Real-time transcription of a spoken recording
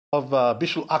of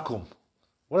Bishul Akum.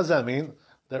 What does that mean?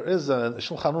 There is a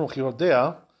Shulchan Aruch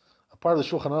Yordea, a part of the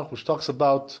Shulchan Aruch which talks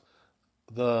about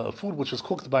the food which was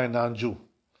cooked by a non-Jew.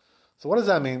 So what does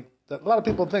that mean? That a lot of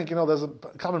people think, there's a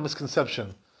common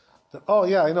misconception that,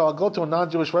 I'll go to a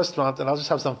non-Jewish restaurant and I'll just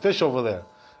have some fish over there.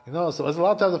 So is it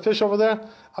allowed to have the fish over there?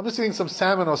 I'm just eating some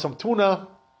salmon or some tuna.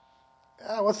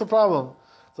 Yeah, what's the problem?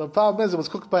 So the problem is it was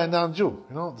cooked by a non-Jew.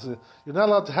 So you're not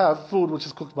allowed to have food which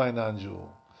is cooked by a non-Jew.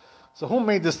 So who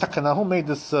made this takana? Who made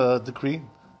this decree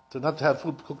to not to have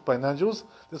food cooked by non-Jews?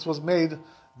 This was made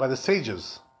by the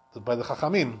sages, by the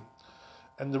Chachamim.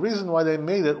 And the reason why they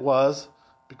made it was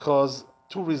because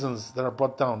two reasons that are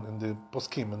brought down in the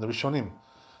Poskim, in the Rishonim.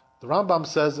 The Rambam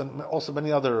says, and also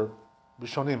many other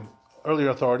Rishonim, earlier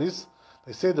authorities,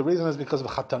 they say the reason is because of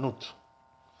Chatanut.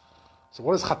 So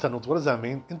what is Chatanut? What does that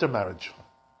mean? Intermarriage.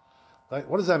 Right?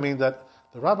 What does that mean? That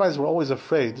the rabbis were always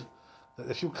afraid that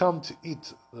if you come to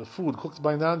eat the food cooked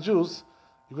by non-Jews,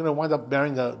 you're going to wind up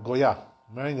marrying a Goya,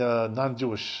 marrying a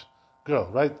non-Jewish girl,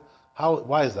 right?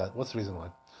 Why is that? What's the reason why?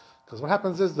 Because what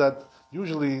happens is that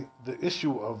usually the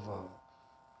issue of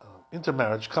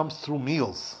intermarriage comes through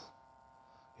meals.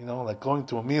 Like going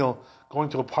to a meal, going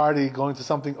to a party, going to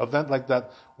something, event like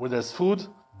that, where there's food,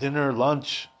 dinner,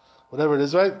 lunch, whatever it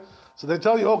is, right? So they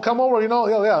tell you, oh, come over,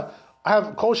 I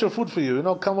have kosher food for you,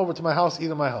 come over to my house, eat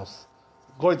in my house.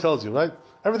 Goy tells you, right?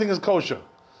 Everything is kosher.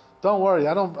 Don't worry,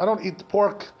 I don't eat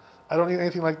pork, I don't eat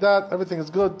anything like that, everything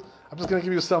is good. I'm just going to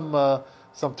give you some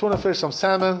tuna fish, some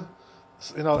salmon,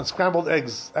 and scrambled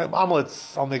eggs,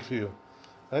 omelets I'll make for you.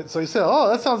 Right? So you say, oh,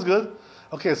 that sounds good.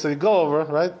 Okay, so you go over,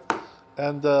 right?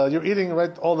 And you're eating,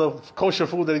 right, all the kosher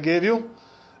food that he gave you,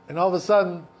 and all of a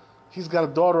sudden, he's got a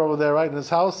daughter over there, right, in his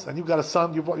house, and you've got a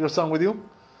son, you brought your son with you.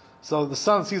 So the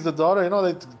son sees the daughter,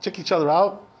 they check each other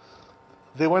out.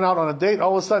 They went out on a date,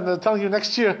 all of a sudden they're telling you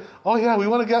next year, oh yeah, we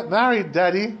want to get married,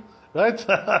 daddy, right?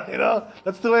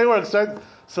 That's the way it works, right?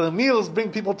 So the meals bring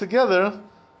people together,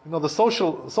 the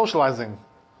socializing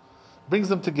brings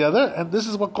them together, and this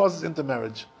is what causes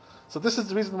intermarriage. So this is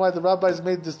the reason why the rabbis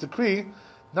made this decree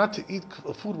not to eat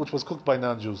food which was cooked by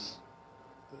non-Jews.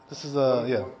 This is a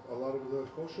lot of the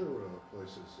kosher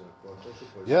places.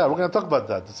 Yeah, we're going to talk about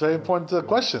that. It's a very important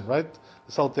question, right?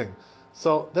 This whole thing.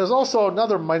 So there's also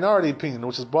another minority opinion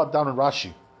which is brought down in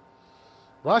Rashi.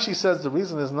 Rashi says the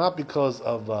reason is not because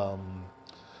of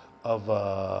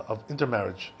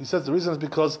intermarriage. He says the reason is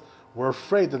because we're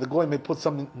afraid that the goy may put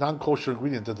some non-kosher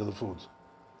ingredient into the food.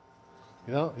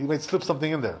 He may slip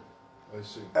something in there. I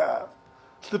see.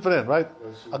 Slip it in, right?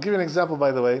 I'll give you an example,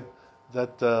 by the way,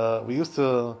 that we used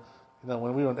to,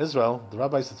 when we were in Israel, the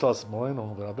rabbi used to tell us,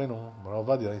 Moreno, Rabbeinu,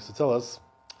 Maravadia used to tell us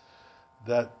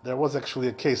that there was actually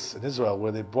a case in Israel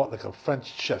where they brought like a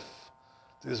French chef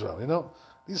to Israel.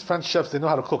 These French chefs, they know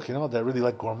how to cook, they're really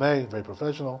like gourmet, very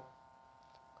professional.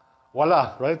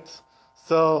 Voila, right?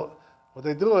 So what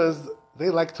they do is they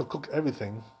like to cook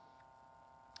everything.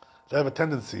 They have a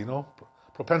tendency,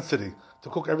 propensity to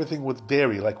cook everything with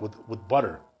dairy, like with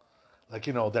butter. Like,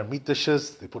 their meat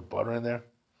dishes, they put butter in there.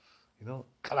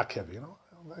 Kalakev,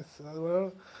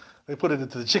 nice. They put it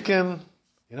into the chicken,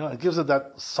 it gives it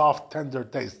that soft, tender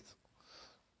taste.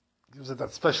 It gives it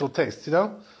that special taste,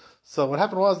 So what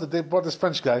happened was that they brought this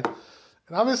French guy,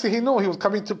 and obviously he knew he was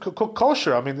coming to cook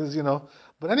kosher.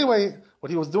 But anyway, what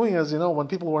he was doing is, when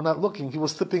people were not looking, he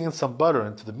was slipping in some butter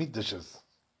into the meat dishes.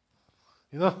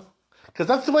 Because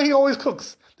that's the way he always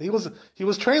cooks. He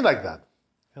was trained like that.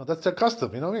 That's their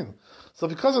custom, what I mean? So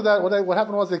because of that, what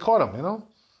happened was they caught him,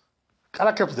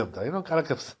 Karakeps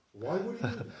Karakeps. Why would he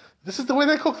do that? This is the way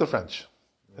they cook, the French.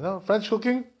 French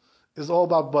cooking is all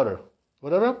about butter.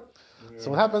 Whatever. Yeah.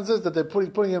 So what happens is that they're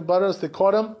putting in butter, so they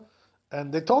caught him,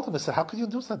 and they told him, they said, how could you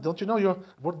do that? Don't you know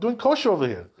we're doing kosher over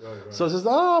here? Right. So he says,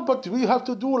 but we have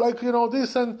to do like,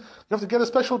 this, and you have to get a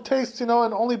special taste, and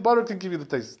only butter can give you the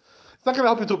taste. It's not going to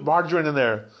help you to put margarine in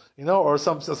there, or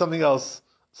something else,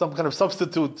 some kind of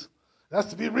substitute. It has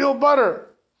to be real butter.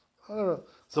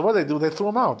 So what they do, they threw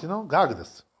him out,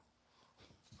 Gagdas.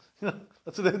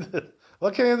 That's what they did.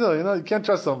 What can you do? You can't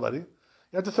trust somebody. You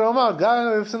have to throw him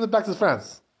out. Send him back to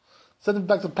France. Send him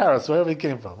back to Paris, wherever he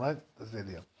came from, right? That's the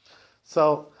idea.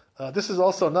 So this is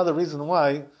also another reason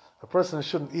why a person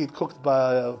shouldn't eat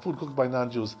food cooked by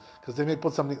non-Jews, because they may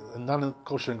put some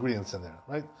non-kosher ingredients in there,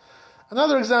 right?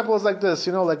 Another example is like this,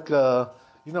 when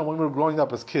we were growing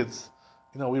up as kids,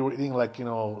 we were eating like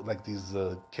these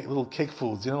little cake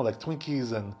foods, like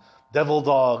Twinkies and devil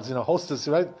dogs, Hostess,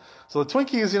 right? So the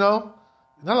Twinkies, you're not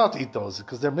allowed to eat those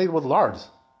because they're made with lard.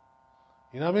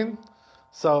 You know what I mean?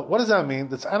 So what does that mean?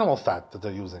 That's animal fat that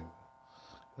they're using.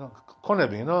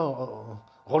 Konebi,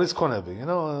 Horis Konebi,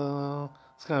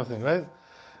 this kind of thing, right?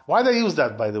 Why they use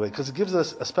that, by the way? Because it gives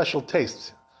us a special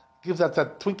taste. It gives that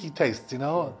Twinkie taste,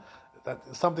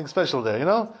 that something special there,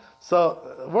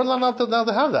 So we're not allowed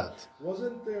to have that.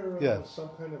 Wasn't there Yeah. some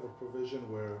kind of a provision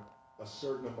where a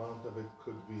certain amount of it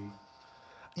could be?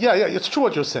 Yeah, it's true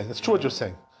what you're saying. It's true what you're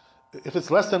saying. If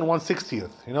it's less than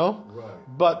 1/60th,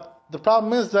 Right. But the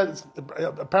problem is that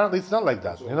apparently it's not like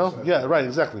that, It's all saturated. Yeah, right,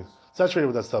 exactly. Saturated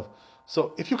with that stuff.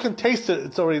 So if you can taste it,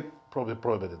 it's already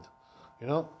prohibited,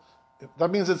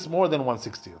 That means it's more than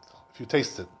 1/60th if you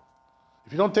taste it.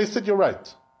 If you don't taste it, you're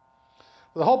right.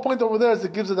 The whole point over there is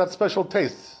it gives it that special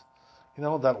taste,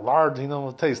 that lard,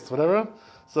 taste, whatever.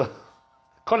 So,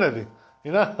 konevi,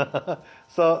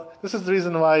 So this is the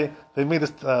reason why they made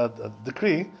this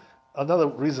decree. Another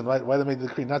reason why they made the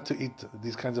decree not to eat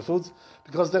these kinds of foods,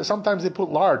 because sometimes they put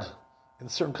lard in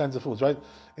certain kinds of foods, right?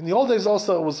 In the old days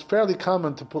also, it was fairly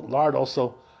common to put lard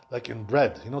also like in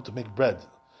bread, to make bread.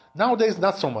 Nowadays,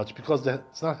 not so much, because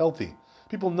it's not healthy.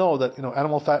 People know that,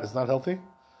 animal fat is not healthy.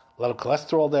 A lot of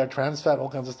cholesterol there, trans fat, all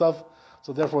kinds of stuff.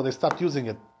 So therefore, they stopped using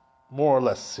it, more or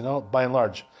less, by and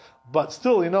large. But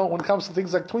still, when it comes to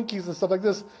things like Twinkies and stuff like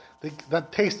this,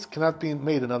 that taste cannot be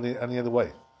made in any other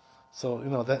way. So,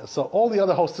 so all the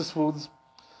other Hostess foods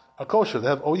are kosher. They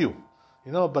have OU,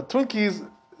 but Twinkies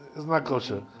is not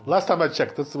kosher. Last time I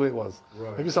checked, that's the way it was.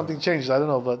 Right. Maybe something changed, I don't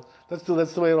know, but that's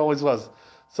the way it always was.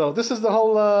 So this is the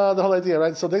whole idea,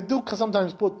 right? So they do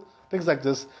sometimes put things like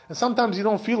this, and sometimes you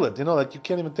don't feel it, like you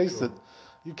can't even taste it.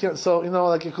 You can't. So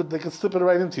like they could slip it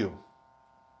right into you.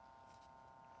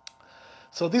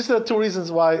 So these are the two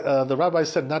reasons why the rabbi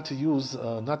said not to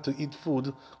eat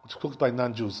food which is cooked by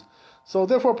non-Jews. So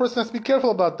therefore, a person has to be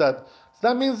careful about that. So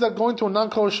that means that going to a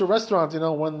non-kosher restaurant,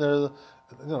 when there's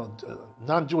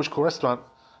non-Jewish restaurant,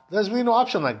 there's really no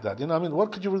option like that.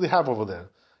 What could you really have over there?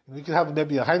 You could have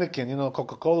maybe a Heineken,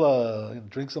 Coca-Cola,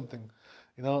 drink something,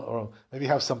 or maybe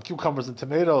have some cucumbers and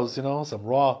tomatoes, some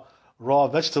raw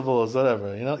vegetables,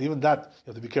 whatever, Even that,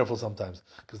 you have to be careful sometimes,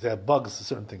 because they have bugs,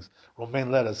 certain things. Romaine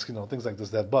lettuce, things like this,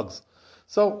 they have bugs.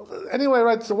 So, anyway,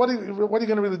 right, so what are you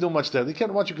going to really do much there? You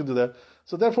can't much you can do there.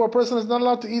 So therefore, a person is not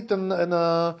allowed to eat in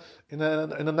a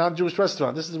non-Jewish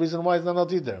restaurant. This is the reason why he's not allowed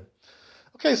to eat there.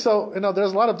 Okay, so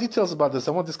there's a lot of details about this.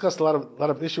 I want to discuss a lot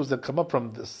of issues that come up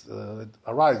from this,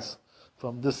 arise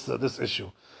from this issue.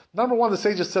 Number one, the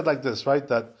sages said like this, right?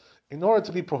 That in order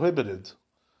to be prohibited,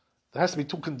 there has to be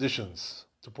two conditions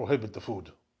to prohibit the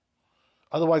food.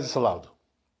 Otherwise, it's allowed.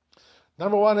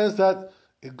 Number one is that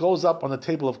it goes up on the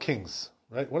table of kings,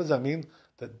 right? What does that mean?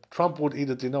 That Trump would eat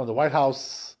it, in the White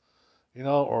House,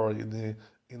 or in the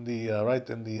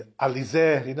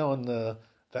Élysée,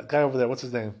 that guy over there. What's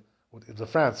his name? The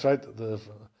France, right? The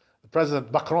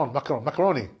president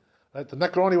Macaroni, right? The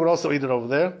macaroni would also eat it over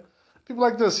there. People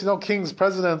like this, kings,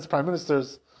 presidents, prime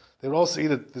ministers, they would also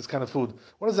eat it, this kind of food.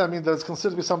 What does that mean? That it's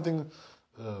considered to be something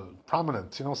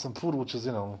prominent, some food which is,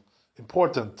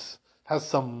 important, has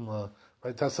some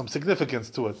significance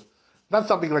to it. Not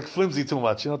something like flimsy too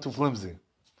much, too flimsy.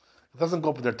 It doesn't go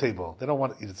up with their table. They don't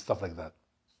want to eat stuff like that.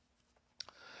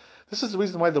 This is the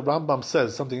reason why the Rambam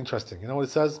says something interesting. You know what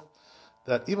it says?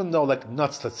 That even though, like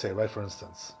nuts, let's say, right, for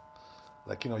instance,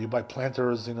 like, you buy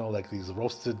planters, like these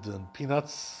roasted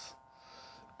peanuts,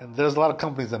 and there's a lot of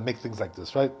companies that make things like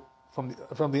this, right,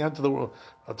 from the end to the world,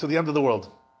 to the end of the world.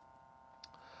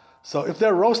 So if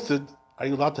they're roasted, are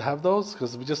you allowed to have those?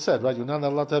 Because we just said, right, you're not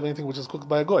allowed to have anything which is cooked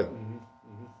by a goy. Mm-hmm.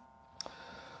 Mm-hmm.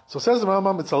 So says the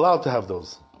Rambam, it's allowed to have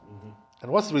those. Mm-hmm.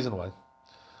 And what's the reason why?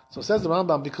 So says the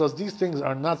Rambam, because these things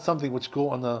are not something which go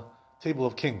on the table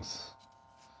of kings.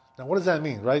 Now, what does that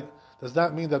mean, right? Does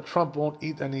that mean that Trump won't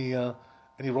eat any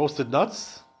roasted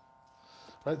nuts?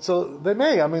 Right? So they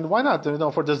may. I mean, why not?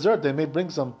 For dessert, they may bring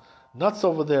some nuts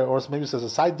over there, or maybe as a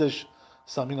side dish,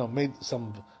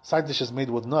 some side dishes made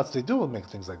with nuts. They do make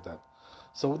things like that.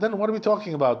 So then, what are we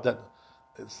talking about? That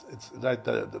it's like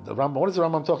the Rambam. What is the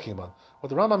Rambam talking about? What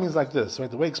the Rambam means like this,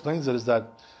 right? The way he explains it is that,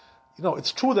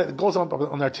 it's true that it goes up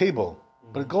on their table,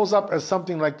 but it goes up as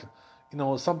something like,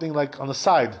 something like on the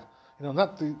side.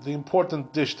 Not the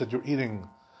important dish that you're eating.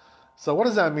 So what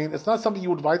does that mean? It's not something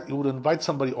you would invite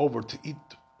somebody over to eat,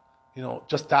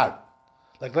 just that.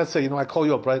 Like, let's say, I call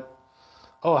you up, right?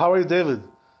 Oh, how are you, David?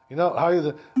 How are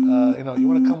you? You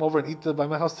want to come over and eat by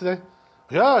my house today?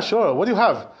 Yeah, sure. What do you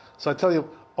have? So I tell you,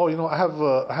 oh, I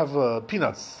have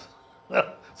peanuts.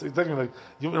 So you're thinking like,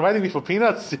 you're inviting me for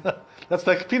peanuts? That's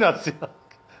like peanuts. What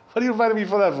are you inviting me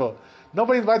for that for?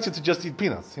 Nobody invites you to just eat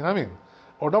peanuts. You know what I mean?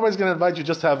 Or nobody's going to invite you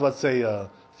just to have, let's say,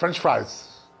 French fries,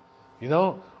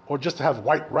 or just to have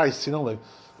white rice, like,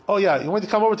 oh yeah, you want to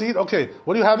come over to eat? Okay,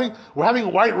 what are you having? We're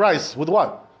having white rice with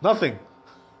what? Nothing.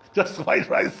 Just white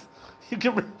rice.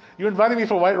 You're inviting me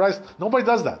for white rice. Nobody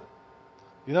does that.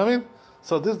 You know what I mean?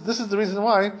 So this is the reason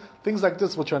why things like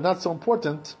this, which are not so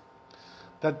important,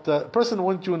 that the person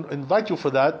when you invite you for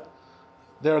that,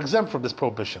 they're exempt from this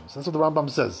prohibition. So that's what the Rambam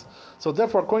says. So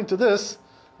therefore, according to this,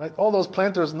 right, all those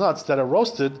planters' nuts that are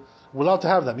roasted, we're allowed to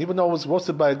have them, even though it was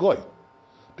roasted by a goy,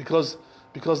 because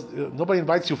nobody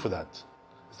invites you for that.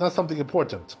 It's not something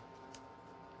important.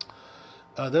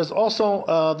 There's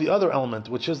also the other element,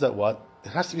 which is that what? It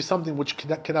has to be something which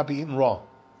cannot be eaten raw.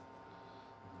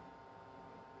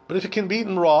 But if it can be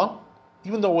eaten raw,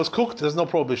 even though it was cooked, there's no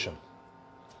prohibition.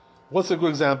 What's a good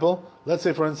example? Let's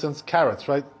say, for instance, carrots,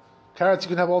 right? Carrots you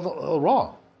can have all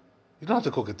raw. You don't have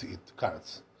to cook it to eat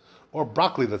carrots. Or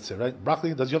broccoli, let's say, right?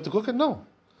 Broccoli, does you have to cook it? No.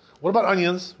 What about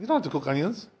onions? You don't have to cook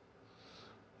onions.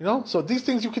 You know? So these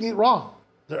things you can eat raw.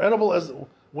 They're edible as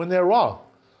when they're raw.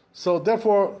 So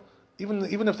therefore,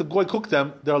 even if the goy cooked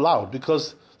them, they're allowed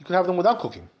because you can have them without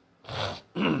cooking.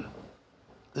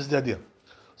 This is the idea.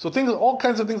 So all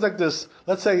kinds of things like this.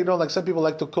 Let's say, like some people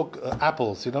like to cook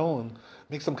apples, and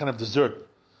make some kind of dessert.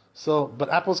 So, but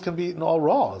apples can be eaten all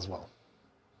raw as well.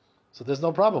 So there's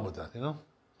no problem with that,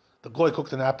 The goy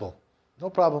cooked an apple. No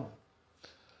problem.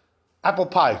 Apple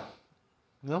pie.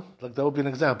 Like that would be an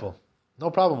example. No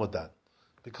problem with that.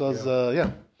 Because,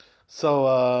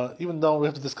 So, even though we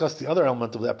have to discuss the other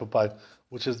element of the apple pie,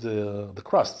 which is the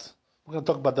crust. We're going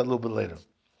to talk about that a little bit later.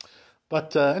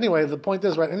 But anyway, the point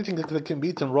is, right, anything that can be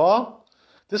eaten raw,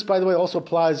 this, by the way, also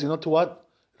applies, to what?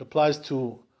 It applies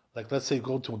to, like, let's say you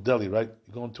go to Delhi, right?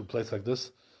 You go into a place like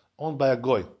this, owned by a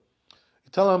goy.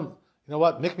 You tell him, you know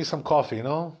what, make me some coffee,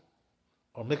 or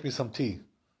make me some tea.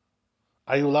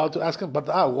 Are you allowed to ask him? But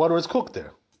water is cooked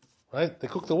there, right? They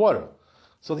cook the water.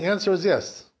 So the answer is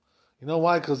yes. You know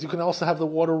why? Because you can also have the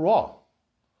water raw.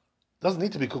 It doesn't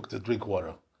need to be cooked to drink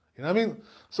water. You know what I mean?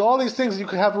 So all these things you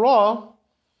can have raw,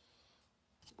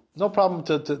 no problem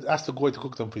to ask the goy to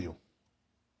cook them for you.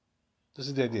 This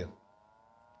is the idea.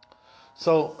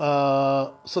 So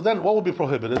then what will be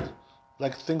prohibited?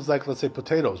 Like things like, let's say,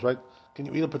 potatoes, right? Can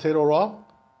you eat a potato raw?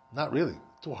 Not really.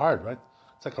 Too hard, right?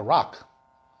 It's like a rock.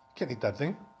 You can't eat that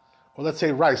thing. Or let's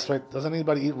say rice, right? Doesn't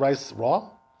anybody eat rice raw?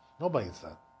 Nobody eats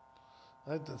that.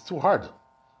 Right? It's too hard.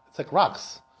 It's like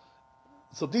rocks.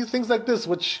 So these things like this,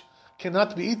 which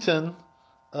cannot be eaten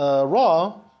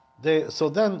raw,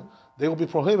 then they will be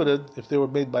prohibited if they were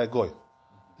made by a goy.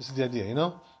 This is the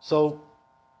idea, So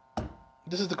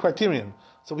this is the criterion.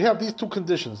 So we have these two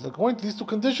conditions. According to these two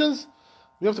conditions,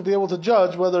 we have to be able to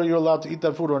judge whether you're allowed to eat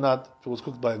that food or not if it was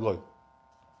cooked by a goy.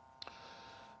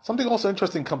 Something also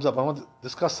interesting comes up. I want to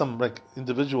discuss some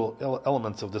individual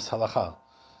elements of this halakha.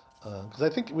 Because I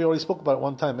think we already spoke about it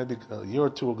one time, maybe a year or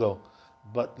two ago.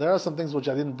 But there are some things which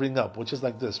I didn't bring up, which is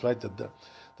like this, right?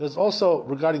 There's also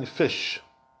regarding fish.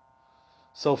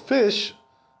 So fish,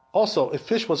 also, if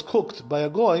fish was cooked by a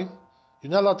goy,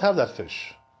 you're not allowed to have that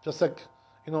fish. Just like,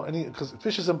 because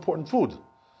fish is important food.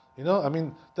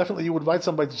 Definitely you would invite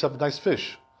somebody to have nice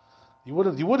fish. You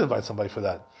would invite somebody for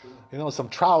that. Sure. Some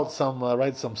trout,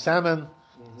 some salmon.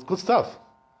 Mm-hmm. It's good stuff,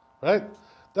 right?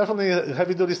 Definitely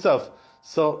heavy duty stuff.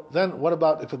 So then, what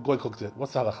about if a goy cooked it?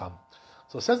 What's the halakha?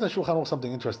 So it says in the Shulchan Aruch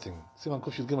something interesting. Siman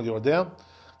Kuf Yud Gimel Yordea. It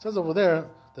says over there,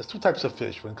 there's two types of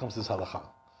fish when it comes to this halakha.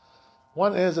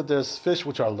 One is that there's fish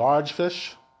which are large,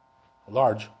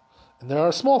 and there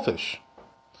are small fish.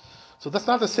 So that's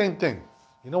not the same thing.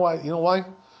 You know why?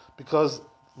 Because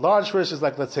large fish is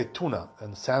like, let's say, tuna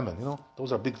and salmon.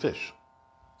 Those are big fish.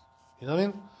 You know what I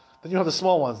mean? Then you have the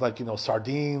small ones like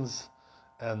sardines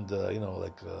and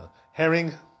herring.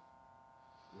 Yeah.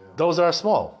 Those are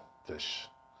small fish.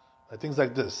 Things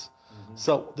like this. Mm-hmm.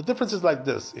 So the difference is like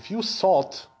this. If you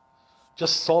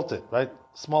just salt it, right?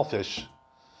 Small fish,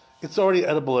 it's already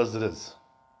edible as it is.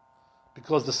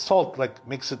 Because the salt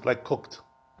makes it cooked.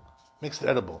 Makes it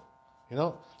edible.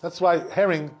 That's why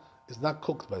herring is not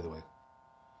cooked, by the way.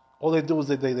 All they do is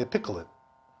they pickle it.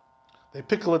 They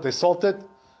pickle it, they salt it,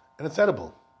 and it's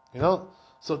edible.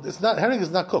 So herring is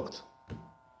not cooked.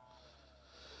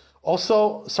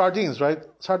 Also, sardines, right?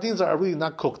 Sardines are really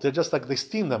not cooked. They're just they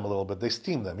steam them a little bit. They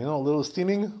steam them, a little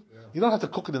steaming. Yeah. You don't have to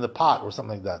cook it in the pot or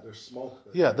something like that. They're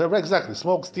smoked. Yeah, they're exactly.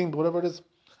 Smoked, steamed, whatever it is.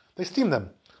 They steam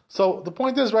them. So the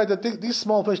point is, right, that these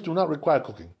small fish do not require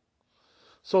cooking.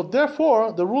 So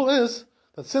therefore, the rule is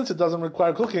that since it doesn't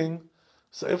require cooking,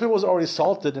 so if it was already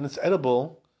salted and it's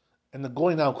edible, and the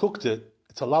goy now cooked it,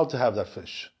 it's allowed to have that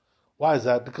fish. Why is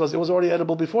that? Because it was already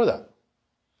edible before that.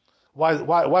 Why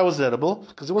was it edible?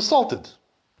 Because it was salted.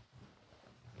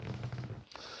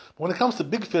 When it comes to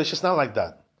big fish, it's not like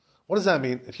that. What does that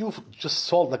mean? If you just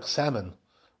salt like salmon,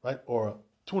 right, or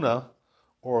tuna,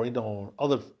 or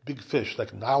other big fish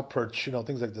like Nile perch,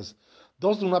 things like this,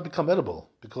 those do not become edible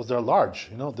because they're large.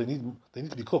 They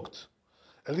need to be cooked,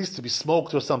 at least to be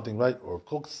smoked or something, right? Or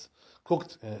cooked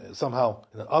somehow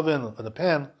in an oven, in a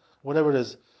pan, whatever it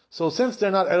is. So since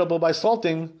they're not edible by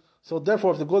salting, so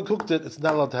therefore if the goy cooked it, it's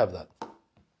not allowed to have that.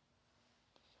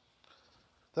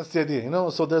 That's the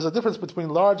idea, So there's a difference between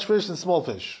large fish and small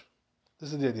fish.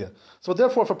 This is the idea. So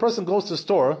therefore, if a person goes to the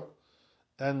store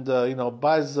and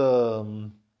buys,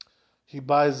 he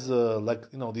buys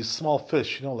these small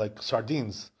fish, like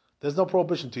sardines, there's no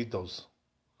prohibition to eat those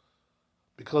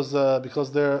because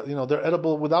they're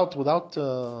edible without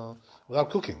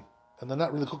cooking, and they're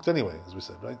not really cooked anyway, as we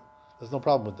said, right? There's no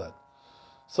problem with that.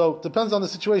 So it depends on the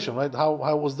situation, right? How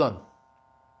it was done.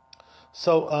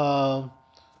 So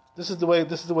this is the way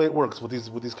it works with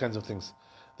these kinds of things.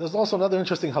 There's also another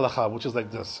interesting halakha, which is like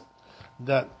this: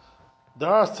 that there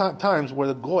are times where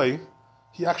the goy,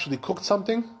 he actually cooked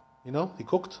something, he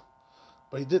cooked,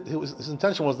 but his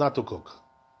intention was not to cook.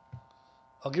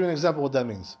 I'll give you an example of what that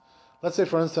means. Let's say,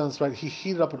 for instance, right, he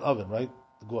heated up an oven, right?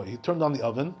 The goy, he turned on the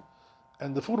oven,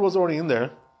 and the food was already in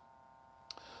there,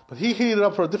 but he heated it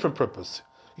up for a different purpose.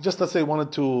 He just, let's say,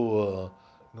 wanted to,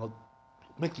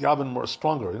 make the oven more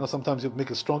stronger. Sometimes you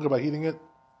make it stronger by heating it.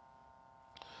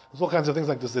 There's all kinds of things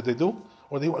like this that they do.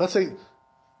 Or let's say,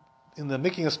 in the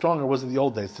making it stronger was in the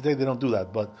old days. Today they don't do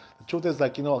that. But the truth is, I'll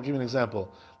give you an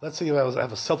example. Let's say you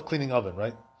have a self-cleaning oven,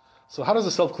 right? So how does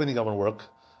a self-cleaning oven work?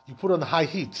 You put it on high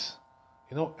heat,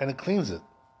 and it cleans it.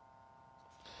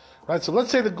 Right? So let's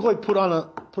say the goy put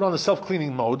on a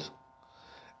self-cleaning mode,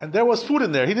 and there was food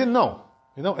in there. He didn't know,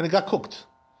 and it got cooked.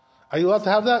 Are you allowed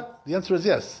to have that? The answer is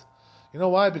yes. You know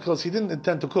why? Because he didn't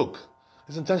intend to cook.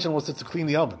 His intention was to clean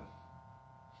the oven.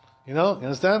 You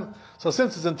understand? So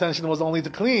since his intention was only to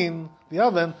clean the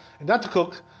oven and not to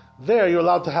cook, there you're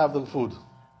allowed to have the food.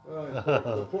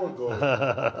 The poor goy.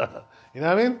 You know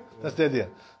what I mean? Yeah. That's the idea.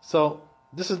 So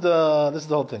this is the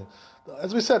whole thing.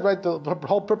 As we said, right, the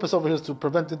whole purpose over here is to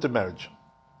prevent intermarriage.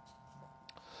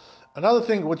 Another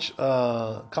thing which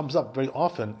comes up very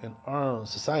often in our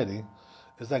society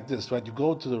is like this, right? You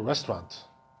go to the restaurant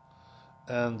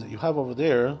and you have over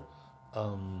there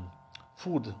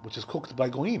food which is cooked by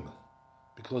goyim,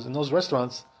 because in those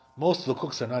restaurants most of the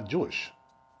cooks are not Jewish.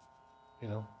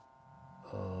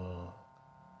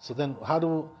 So then how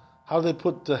do they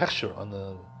put the hechsher on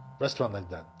the restaurant like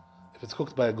that if it's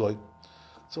cooked by a goy?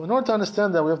 So in order to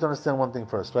understand that, we have to understand one thing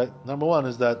first, right? Number one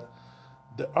is that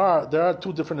there are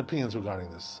two different opinions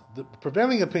regarding this. The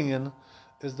prevailing opinion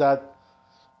is that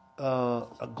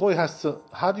a goy has to.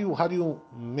 How do you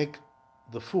make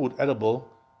the food edible?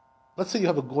 Let's say you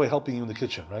have a goy helping you in the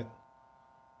kitchen, right?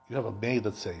 You have a maid,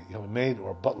 let's say. You have a maid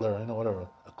or a butler, whatever,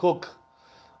 a cook.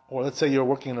 Or let's say you're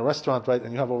working in a restaurant, right,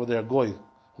 and you have over there a goy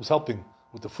who's helping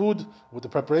with the food, with the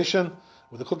preparation,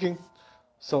 with the cooking.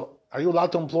 So are you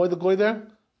allowed to employ the goy there?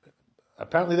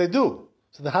 Apparently they do.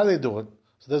 So then how do they do it?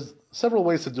 So there's several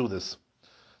ways to do this.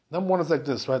 Number one is like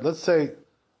this, right? Let's say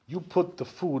you put the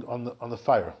food on the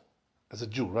fire as a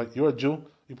Jew, right? You're a Jew,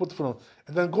 you put the food on,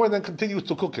 and then goy then continues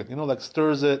to cook it, like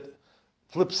stirs it,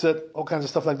 flips it, all kinds of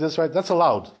stuff like this, right? That's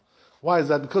allowed. Why is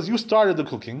that? Because you started the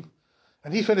cooking,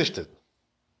 and he finished it.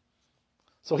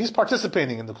 So he's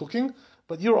participating in the cooking,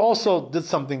 but you also did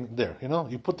something there,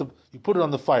 You put it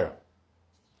on the fire.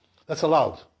 That's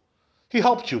allowed. He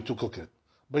helped you to cook it,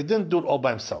 but he didn't do it all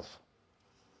by himself.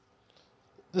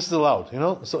 This is allowed,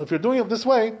 So if you're doing it this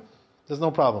way, there's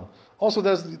no problem. Also,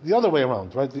 there's the other way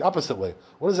around, right? The opposite way.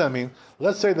 What does that mean?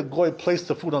 Let's say the goy placed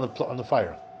the food on the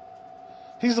fire.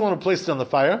 He's the one who placed it on the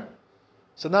fire.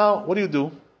 So now, what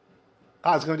do?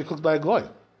 It's going to be cooked by a goy.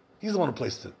 He's the one who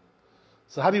placed it.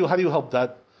 So how do you help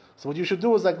that? So what you should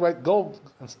do is go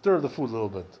and stir the food a little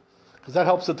bit, because that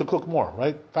helps it to cook more,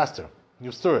 right? Faster. And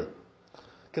you stir it.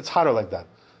 It gets hotter like that.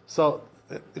 So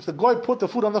if the goy put the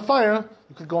food on the fire,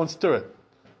 you could go and stir it,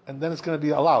 and then it's going to be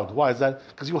allowed. Why is that?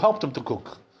 Because you helped him to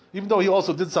cook, even though he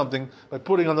also did something by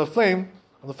putting on the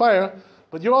fire,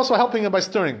 but you're also helping him by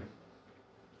stirring.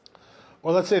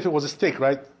 Or let's say if it was a steak,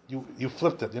 right? You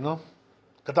flipped it,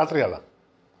 Katatriala.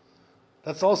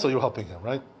 That's also you're helping him,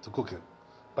 right? To cook it.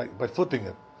 By flipping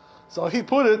it. So if he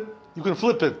put it, you can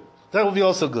flip it. That will be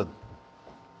also good.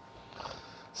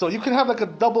 So you can have a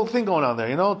double thing going on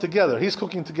there, together. He's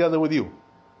cooking together with you.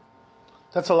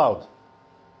 That's allowed.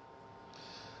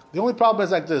 The only problem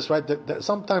is like this, right? That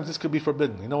sometimes this could be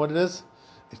forbidden. You know what it is?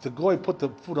 If the goy put the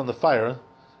food on the fire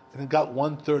and it got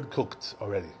 1/3 cooked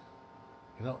already.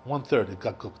 1/3 it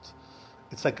got cooked.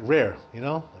 It's rare,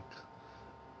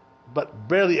 but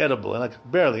barely edible, and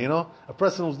barely, a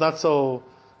person who's not so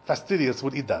fastidious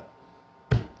would eat that.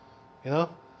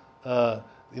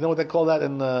 You know what they call that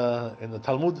in the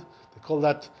Talmud? They call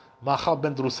that machal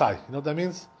ben drusai. You know what that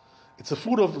means? It's a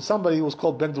food of somebody who was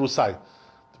called ben drusai.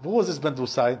 Who was this ben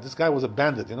drusai? This guy was a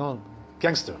bandit,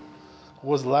 gangster, who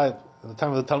was alive at the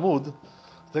time of the Talmud.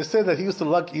 They say that he used to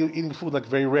like eating food like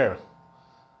very rare.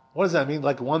 What does that mean?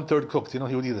 Like 1/3 cooked, he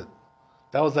would eat it.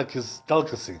 That was like his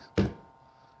delicacy.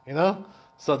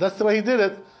 So that's the way he did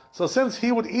it. So since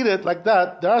he would eat it like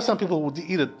that, there are some people who would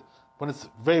eat it when it's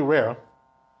very rare,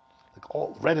 like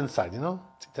all red inside,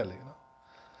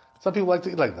 Some people like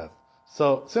to eat like that.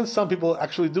 So since some people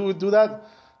actually do that,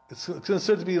 it's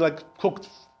considered to be like cooked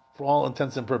for all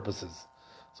intents and purposes.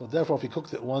 So therefore, if you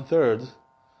cooked it 1/3,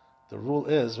 the rule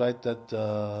is, right,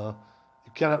 that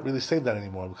you cannot really save that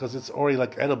anymore because it's already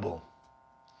like edible.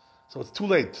 So it's too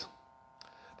late.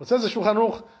 But says the Shulchan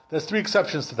Aruch, there's 3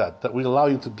 exceptions to that we allow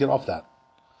you to get off that.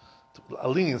 A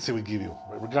leniency we give you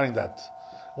regarding that.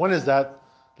 One is that,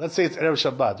 let's say it's Erev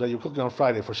Shabbat, right? You're cooking on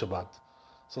Friday for Shabbat.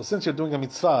 So since you're doing a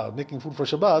mitzvah, making food for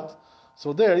Shabbat,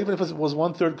 so there, even if it was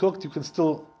 1/3 cooked, you can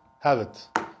still have it.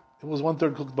 It was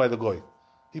 1/3 cooked by the goy.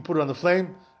 He put it on the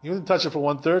flame, you didn't touch it for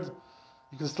 1/3,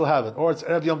 you can still have it. Or it's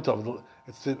Erev Yom Tov,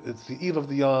 it's the eve of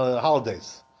the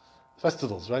holidays,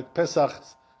 festivals, right? Pesach,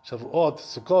 Shavuot,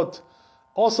 Sukkot.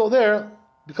 Also there,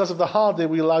 because of the holiday,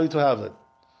 we allow you to have it.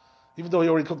 Even though you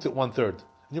already cooked it 1/3.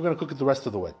 And you're going to cook it the rest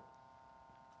of the way.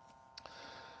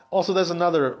 Also, there's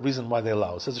another reason why they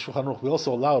allow it. It says the Shulchan Aruch, we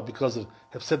also allow it because of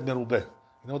Hefsed Merubeh.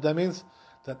 You know what that means?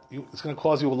 That it's going to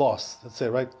cause you a loss. Let's say,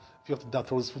 right? If you have to now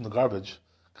throw this food in the garbage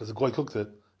because the goy cooked it,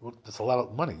 that's a lot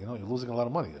of money. You're losing a lot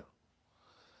of money there.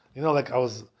 Like I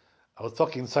was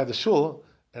talking inside the shul,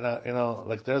 and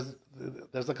like there's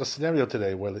like a scenario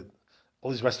today where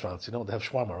all these restaurants, they have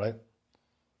shawarma, right?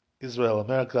 Israel,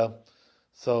 America.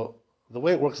 So the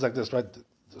way it works is like this, right?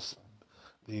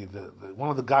 The one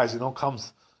of the guys,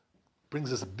 comes, brings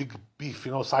this big beef,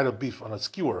 side of beef on a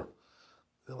skewer,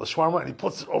 the shawarma, and he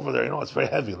puts it over there. It's very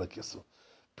heavy, like this. So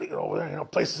bring it over there,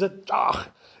 places it,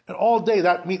 and all day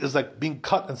that meat is like being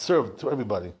cut and served to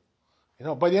everybody.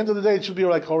 By the end of the day, it should be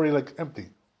like already like empty.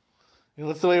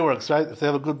 That's the way it works, right? If they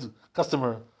have a good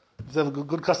customer,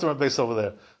 good customer base over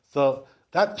there, so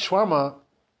that shawarma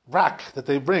rack that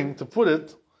they bring to put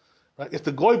it, right? If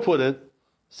the goy put it,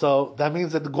 so that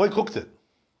means that the goy cooked it.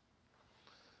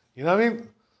 You know what I mean?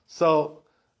 So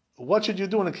what should you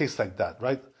do in a case like that,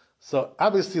 right? So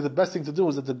obviously the best thing to do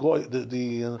is that the goy,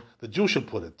 the Jew should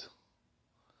put it.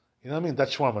 You know what I mean? That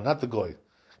shawarma, not the goy,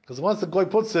 because once the goy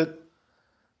puts it,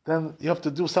 then you have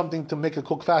to do something to make it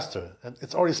cook faster, and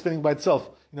it's already spinning by itself,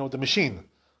 with the machine.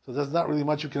 So there's not really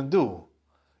much you can do.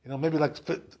 Maybe like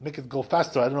make it go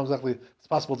faster. I don't know exactly if it's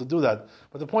possible to do that.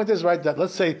 But the point is, right, that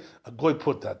let's say a goy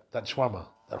put that shawarma,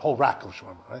 that whole rack of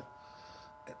shawarma, right?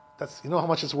 That's, how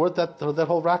much it's worth, that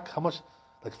whole rack? How much?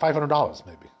 Like $500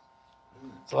 maybe.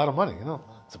 It's a lot of money,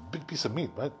 It's a big piece of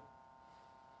meat, right?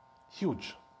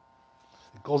 Huge.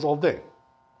 It goes all day.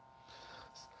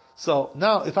 So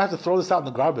now if I have to throw this out in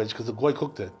the garbage because the goy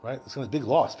cooked it, right? It's going to be a big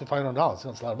loss, $500.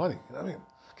 It's a lot of money. You know what I mean?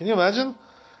 Can you imagine?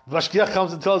 The mashgiach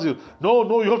comes and tells you,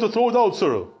 no, you have to throw it out,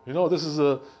 sir. This is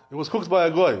it was cooked by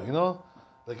a goy.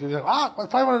 Like you're like,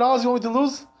 $500 you want me to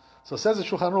lose? So it says the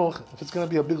Shulchan Aruch, if it's going to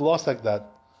be a big loss like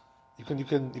that, you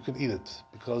can eat it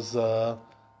because the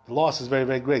loss is very,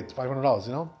 very great.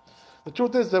 $500. The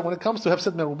truth is that when it comes to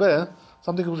Hefsed Merubeh,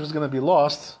 something which is going to be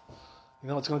lost,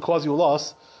 it's going to cause you a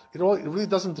loss. It really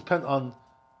doesn't depend on,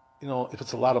 if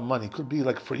it's a lot of money. It could be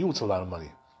like for you, it's a lot of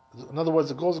money. In other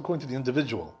words, it goes according to the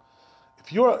individual.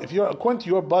 If you're according to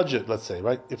your budget, let's say,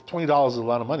 right? If $20 is a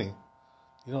lot of money,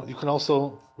 you can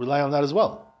also rely on that as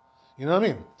well. You know what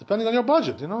I mean? Depending on your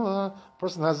budget, a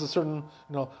person has a certain,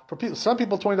 for some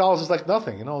people $20 is like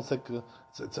nothing.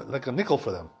 It's like a nickel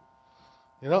for them.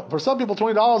 For some people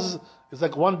 $20 is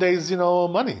like one day's,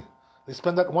 money. They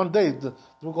spend that one day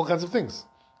doing all kinds of things.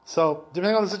 So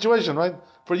depending on the situation, right?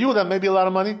 For you, that may be a lot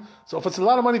of money. So if it's a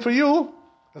lot of money for you,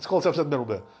 that's called Hefsed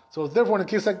Merubeh. So therefore, in a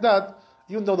case like that,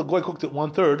 even though the goy cooked it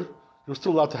 1/3, you're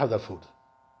still allowed to have that food.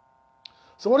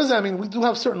 So what does that mean? We do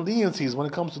have certain leniencies when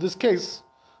it comes to this case,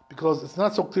 because it's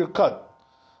not so clear cut.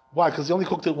 Why? Because he only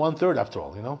cooked it 1/3 after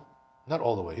all, not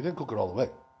all the way. He didn't cook it all the way.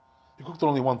 He cooked it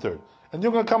only 1/3, and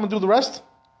you're going to come and do the rest.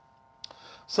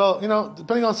 So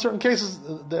depending on certain cases,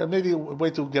 there may be a way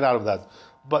to get out of that.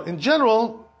 But in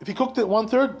general, if he cooked it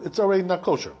 1/3, it's already not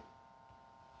kosher.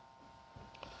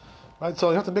 Right?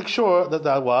 So you have to make sure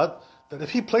that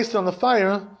if he placed it on the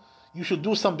fire, you should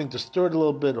do something to stir it a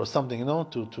little bit or something,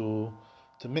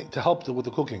 to help with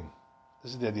the cooking.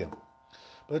 This is the idea.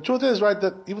 But the truth is, right,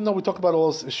 that even though we talk about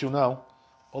all this issue now,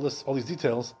 all these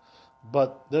details,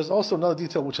 but there's also another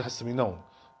detail which has to be known,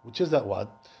 which is that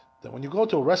that when you go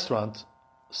to a restaurant,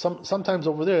 sometimes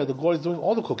over there the goy is doing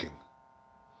all the cooking.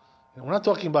 And we're not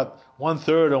talking about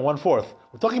 1/3 or 1/4.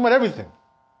 We're talking about everything.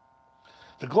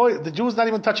 The Jew is not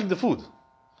even touching the food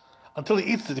until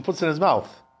he eats it. He puts it in his mouth.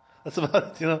 That's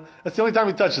about it. That's the only time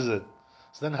he touches it.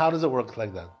 So then, how does it work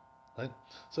like that? Right.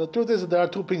 So the truth is that there are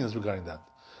two opinions regarding that.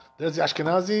 There's the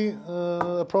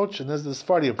Ashkenazi approach and there's the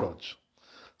Sephardi approach.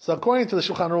 So according to the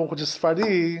Shulchan Aruch, which is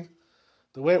Sephardi,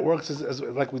 the way it works is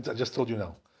like I just told you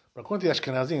now. But according to the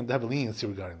Ashkenazim, they have a leniency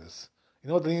regarding this. You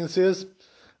know what the leniency is?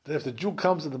 That if the Jew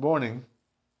comes in the morning,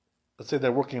 let's say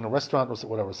they're working in a restaurant or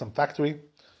whatever, some factory,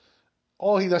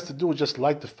 all he has to do is just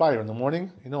light the fire in the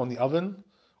morning, in the oven,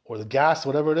 or the gas,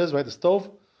 whatever it is, right, the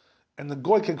stove, and the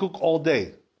goy can cook all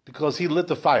day because he lit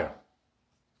the fire.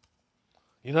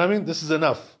 You know what I mean? This is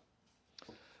enough.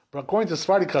 But according to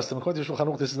Sephardi custom, according to Shulchan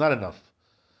Aruch, this is not enough.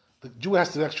 The Jew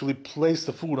has to actually place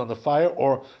the food on the fire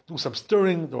or do some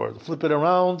stirring or flip it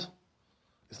around.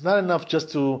 It's not enough just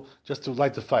to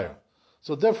light the fire.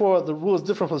 So therefore, the rule is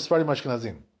different from the Sephardim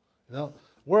Ashkenazim.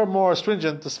 We're more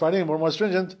stringent. The Sephardim we're more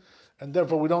stringent, and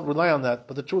therefore we don't rely on that.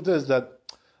 But the truth is that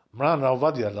Maran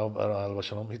Ravadia,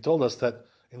 he told us that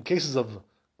in cases of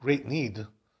great need,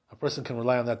 a person can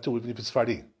rely on that too, even if it's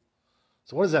Sephardi.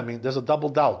 So what does that mean? There's a double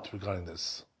doubt regarding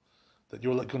this, that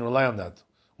you're going to rely on that.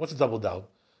 What's a double doubt?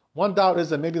 One doubt is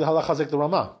that maybe the halacha is like the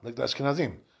Ramah, like the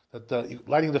Ashkenazim, that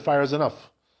lighting the fire is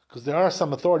enough. Because there are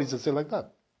some authorities that say like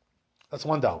that. That's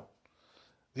one doubt.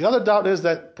 The other doubt is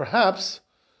that perhaps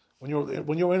when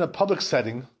you're in a public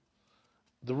setting,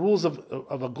 the rules of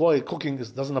a goy cooking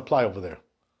doesn't apply over there.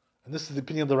 And this is the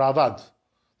opinion of the Ravad.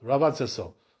 The Ravad says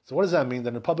so. So what does that mean?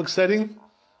 That in a public setting,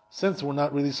 since we're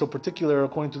not really so particular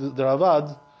according to the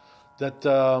Ravad,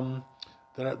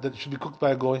 that it should be cooked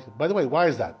by a goy. By the way, why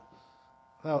is that?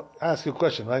 Now, I ask you a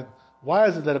question, right? Why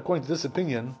is it that according to this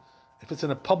opinion, if it's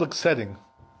in a public setting,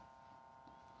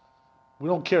 we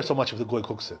don't care so much if the goy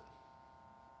cooks it?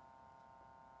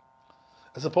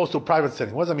 As opposed to a private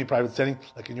setting. What does that mean, private setting?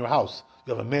 Like in your house.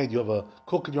 You have a maid, you have a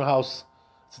cook in your house.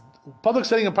 Public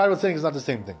setting and private setting is not the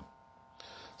same thing.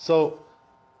 So,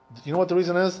 you know what the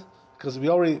reason is? Because we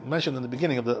already mentioned in the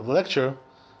beginning of the lecture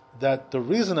that the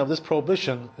reason of this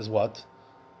prohibition is what?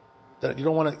 That you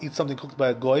don't want to eat something cooked by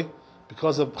a goy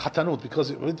because of chatanut, because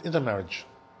of intermarriage.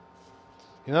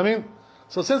 You know what I mean?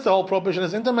 So since the whole prohibition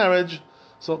is intermarriage,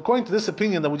 so according to this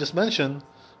opinion that we just mentioned,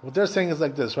 what they're saying is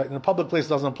like this, right? In a public place it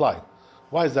doesn't apply.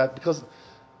 Why is that? Because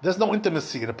there's no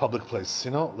intimacy in a public place,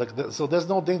 so there's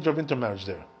no danger of intermarriage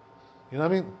there. You know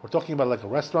what I mean? We're talking about like a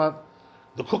restaurant.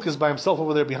 The cook is by himself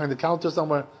over there behind the counter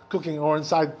somewhere, cooking, or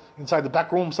inside the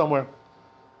back room somewhere.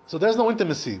 So there's no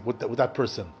intimacy with that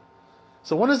person.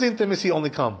 So when does the intimacy only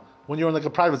come? When you're in like a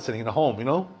private setting, in a home,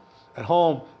 At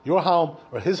home, your home,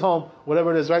 or his home,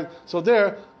 whatever it is, right? So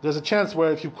there's a chance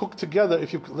where if you cook together,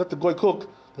 if you let the goy cook,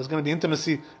 there's going to be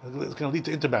intimacy, it's going to lead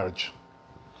to intermarriage.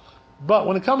 But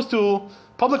when it comes to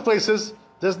public places,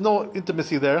 there's no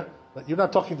intimacy there. You're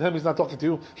not talking to him, he's not talking to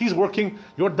you. He's working,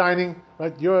 you're dining,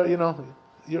 right? You're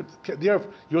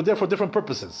there for different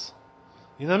purposes.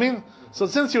 You know what I mean? So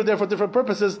since you're there for different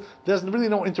purposes, there's really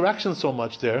no interaction so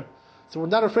much there. So we're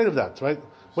not afraid of that, right?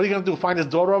 What are you going to do? Find his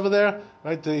daughter over there?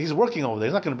 Right? He's working over there.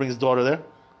 He's not going to bring his daughter there.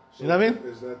 So you know what I mean?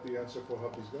 Is that the answer for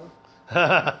Hubby's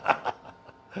God?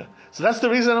 So that's the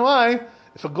reason why,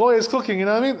 if a goy is cooking, you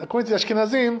know what I mean? According to the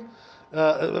Ashkenazim,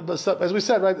 as we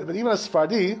said, right? But even a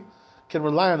Sephardi can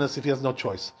rely on this if he has no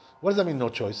choice. What does that mean, no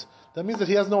choice? That means that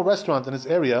he has no restaurant in his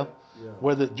area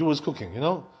where the Jew is cooking,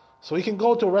 So he can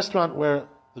go to a restaurant where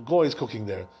the goy is cooking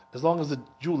there, as long as the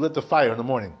Jew lit the fire in the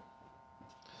morning.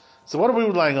 So what are we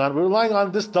relying on? We're relying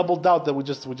on this double doubt that we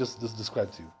just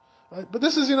described to you. Right? But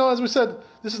this is, as we said,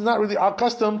 this is not really our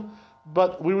custom,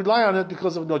 but we rely on it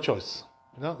because of no choice.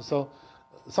 So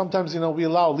sometimes, we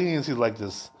allow leniency like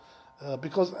this.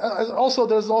 Because also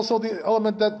there's also the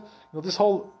element that, this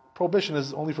whole prohibition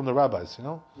is only from the rabbis,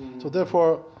 Mm-hmm. So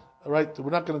therefore, right,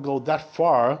 we're not going to go that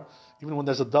far, even when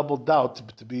there's a double doubt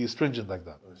to be stringent like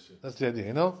that. That's the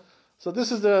idea, So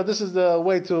this is the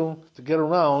way to get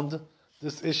around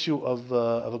this issue of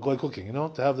a goy cooking,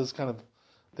 to have this kind of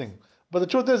thing. But the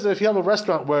truth is that if you have a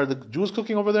restaurant where the Jew is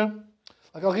cooking over there,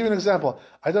 like I'll give you an example.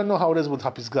 I don't know how it is with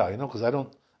Hapizga, because I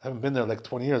haven't been there like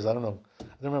 20 years. I don't know. I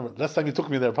don't remember. Last time you took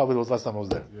me there probably was last time I was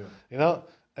there. Yeah.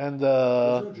 And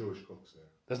there's no Jewish cooks there.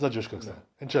 There's no Jewish cooks there.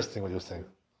 Interesting what you're saying.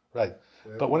 Right.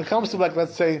 But when it comes to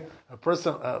let's say a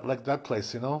person like that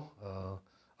place, on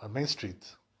Main Street,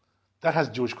 that has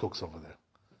Jewish cooks over there.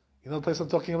 You know the place I'm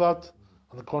talking about?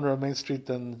 On the corner of Main Street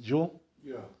and Jewel?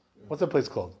 Yeah. What's that place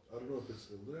called? I don't know if it's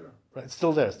still there. Right, it's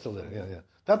still there. Yeah.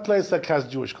 That place has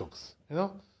Jewish cooks,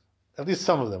 At least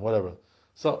some of them, whatever.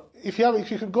 So if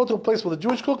you can go to a place with a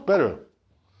Jewish cook, better.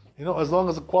 As long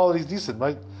as the quality is decent,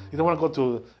 right? You don't want to go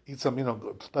to eat some,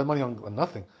 spend money on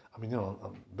nothing. I mean,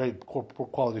 on very poor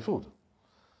quality food.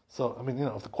 So, I mean,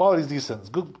 if the quality is decent, it's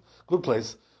good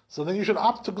place, so then you should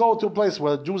opt to go to a place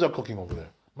where Jews are cooking over there.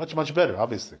 Much, much better,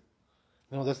 obviously.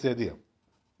 That's the idea.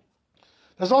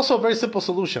 There's also a very simple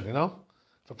solution,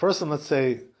 If a person, let's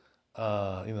say,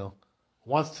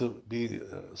 wants to be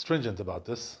stringent about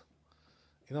this,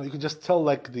 you can just tell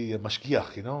like the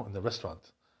mashgiach, in the restaurant,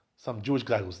 some Jewish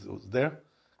guy who's there,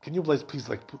 can you please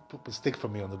put a steak for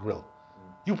me on the grill?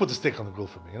 You put the steak on the grill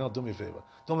for me, do me a favor.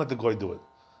 Don't let the goy do it.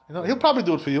 He'll probably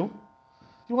do it for you.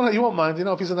 You won't mind,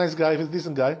 if he's a nice guy, if he's a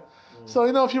decent guy. So,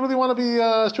 if you really want to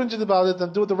be stringent about it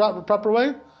and do it the proper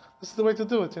way, this is the way to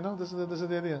do it, This is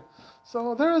the idea.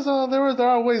 So there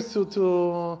are ways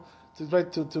to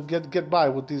get by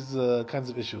with these kinds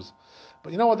of issues.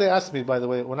 But you know what they asked me, by the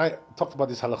way, when I talked about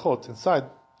these halachot inside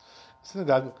the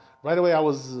synagogue, right away I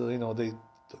was,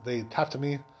 they tapped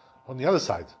me on the other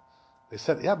side. They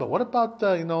said, yeah, but what about,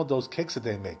 those cakes that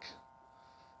they make,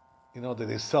 that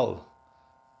they sell,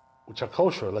 which are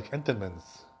kosher, like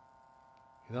Entenmann's,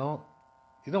 you know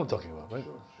what I'm talking about, right?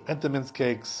 Sure. Entenmann's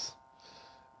cakes.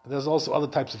 There's also other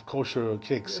types of kosher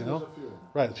cakes, A few.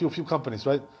 Right, a few companies,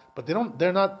 right? But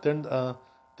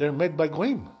they're made by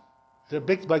goyim. They're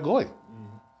baked by goy.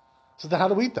 So then how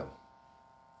do we eat them?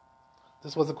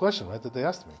 This was the question, right, that they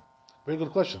asked me. Very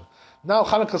good question. Now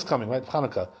Hanukkah's coming, right?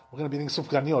 Hanukkah. We're going to be eating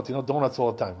sufganiyot, donuts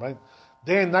all the time, right?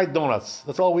 Day and night donuts.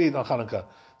 That's all we eat on Hanukkah.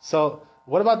 So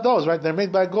what about those, right? They're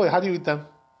made by goy. How do you eat them?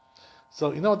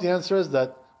 So you know what the answer is?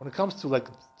 That when it comes to like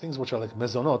things which are like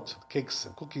mezonot, cakes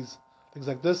and cookies, things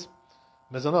like this,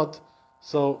 mezonot,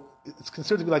 so it's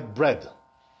considered to be like bread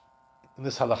in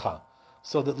this halacha.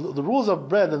 So the rules of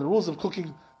bread and the rules of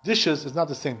cooking dishes is not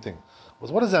the same thing.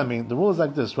 Well, what does that mean? The rule is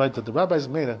like this, right? That the rabbis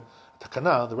made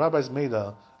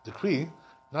a decree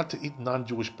not to eat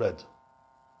non-Jewish bread.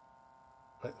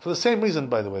 Right? For the same reason,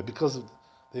 by the way, because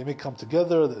they may come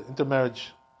together, the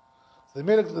intermarriage. So they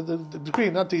made the decree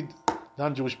not to eat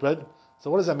non-Jewish bread. So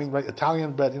what does that mean, right?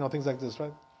 Italian bread, things like this,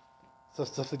 right?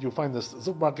 Stuff that you find in the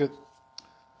supermarket.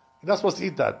 You're not supposed to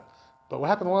eat that. But what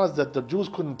happened was that the Jews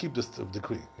couldn't keep this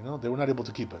decree. They were not able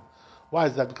to keep it. Why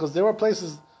is that? Because there were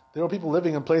people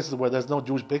living in places where there's no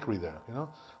Jewish bakery there.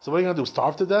 So what are you going to do?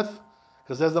 Starve to death?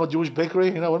 Because there's no Jewish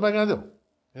bakery? What am I going to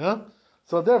do?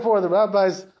 So therefore the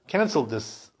rabbis canceled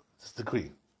this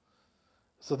decree.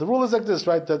 So the rule is like this,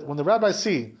 right? That when the rabbis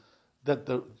see that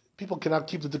the people cannot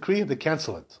keep the decree, they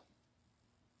cancel it.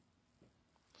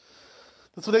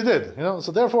 That's what they did,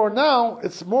 So therefore now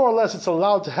it's more or less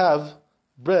allowed to have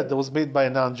bread that was made by a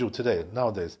non-Jew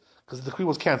nowadays, because the decree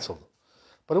was canceled.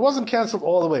 But it wasn't canceled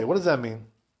all the way. What does that mean?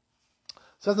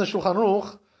 It says in the Shulchan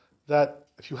Aruch that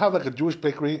if you have like a Jewish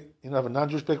bakery, have a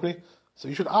non-Jewish bakery, so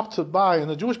you should opt to buy in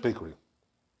a Jewish bakery.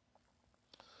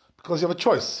 Because you have a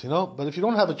choice, But if you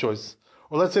don't have a choice,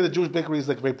 or let's say the Jewish bakery is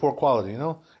like very poor quality,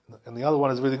 and the other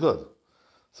one is really good.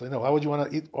 So, why would you want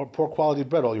to eat poor quality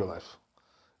bread all your life?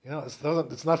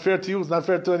 It's not fair to you, it's not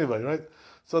fair to anybody, right?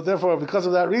 So therefore, because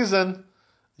of that reason,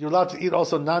 you're allowed to eat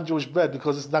also non-Jewish bread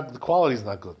because the quality is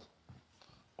not good.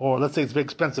 Or let's say it's very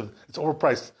expensive, it's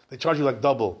overpriced. They charge you like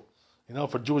double,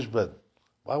 for Jewish bread.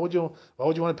 Why would you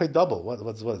want to pay double? What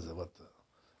is it? What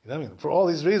I mean? For all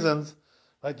these reasons,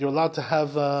 right? You're allowed to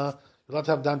have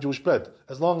non-Jewish bread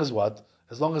as long as what?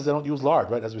 As long as they don't use lard,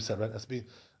 right? As we said, right? It has to be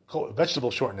vegetable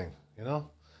shortening.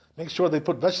 Make sure they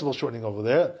put vegetable shortening over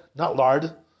there, not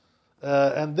lard,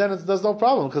 and then there's no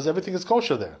problem because everything is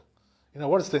kosher there.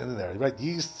 What is in there, right?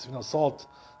 Yeast, salt,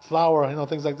 flour,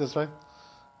 things like this, right?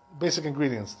 Basic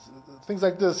ingredients, things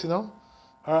like this,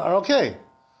 are okay,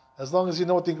 as long as you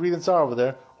know what the ingredients are over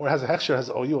there, or it has a hechsher, has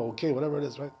OU, okay, whatever it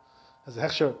is, right? Has a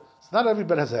hechsher. So not every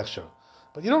bread has a hechsher,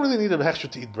 but you don't really need a hechsher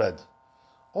to eat bread.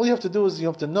 All you have to do is you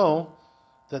have to know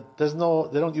that they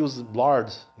don't use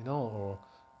lard, or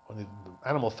the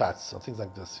animal fats or things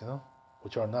like this,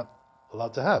 which are not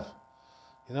allowed to have.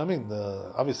 What I mean?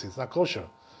 Obviously, it's not kosher.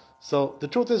 So the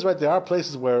truth is, right, there are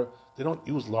places where they don't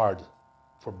use lard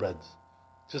for bread.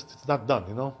 It's not done,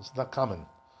 it's not common.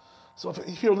 So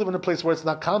if you live in a place where it's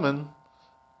not common,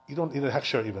 you don't need a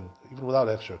hechsher even without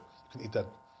a hechsher. You can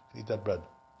eat that bread.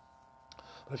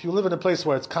 But if you live in a place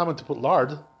where it's common to put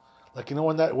lard, like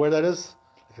where that is?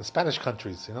 Like in Spanish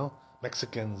countries,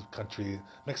 Mexican country,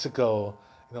 Mexico,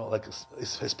 like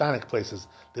Hispanic places,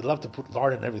 they love to put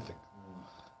lard in everything.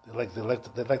 They like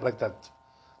that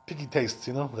piggy taste,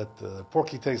 that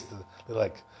porky taste they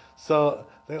like. So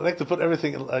they like to put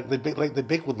everything they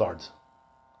bake with lard.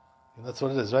 That's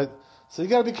what it is, right? So you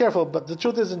got to be careful. But the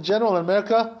truth is, in general, in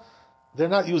America, they're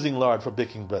not using lard for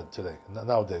baking bread today,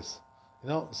 nowadays.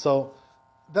 So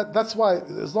that's why,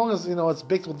 as long as, it's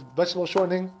baked with vegetable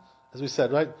shortening, as we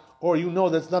said, right? Or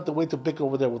that's not the way to bake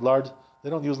over there with lard. They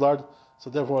don't use lard, so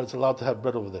therefore it's allowed to have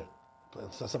bread over there.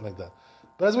 Something like that.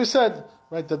 But as we said,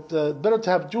 right, that better to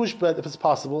have Jewish bread if it's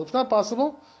possible. If not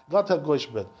possible, you're allowed to have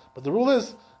Goyish bread. But the rule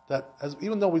is that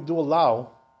even though we do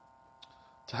allow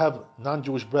to have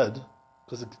non-Jewish bread,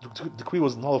 because the decree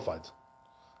was nullified,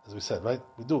 as we said, right?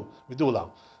 We do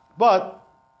allow. But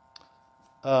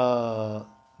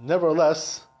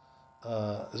nevertheless,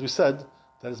 as we said,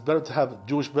 that it's better to have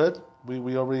Jewish bread.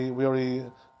 We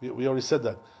already said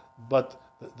that. But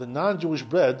the non-Jewish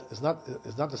bread is not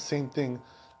the same thing.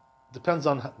 Depends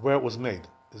on where it was made.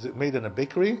 Is it made in a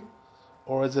bakery,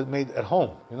 or is it made at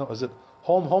home? Is it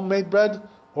homemade bread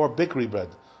or bakery bread?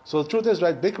 So the truth is,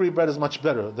 right, bakery bread is much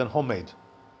better than homemade.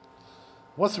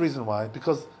 What's the reason why?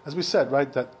 Because, as we said,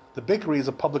 right, that the bakery is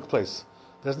a public place.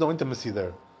 There's no intimacy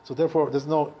there. So therefore, there's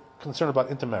no concern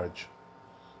about intermarriage.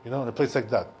 In a place like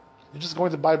that. You're just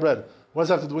going to buy bread. What does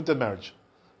that have to do with intermarriage?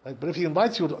 Right? But if he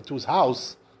invites you to his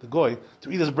house, the goy,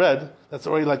 to eat his bread, that's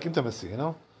already like intimacy,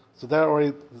 So that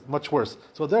already much worse.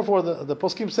 So therefore, the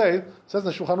poskim says in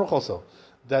the Shulchan Aruch also,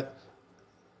 that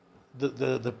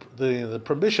the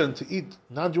permission to eat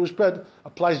non-Jewish bread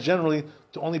applies generally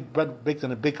to only bread baked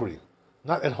in a bakery,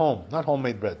 not at home, not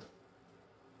homemade bread.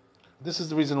 This is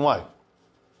the reason why.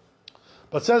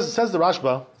 But says the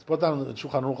Rashba, it's brought down in the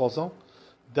Shulchan Aruch also,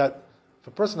 that if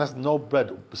a person has no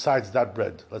bread besides that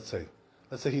bread, let's say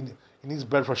he needs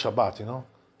bread for Shabbat, to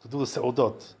do the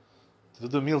seudot, to do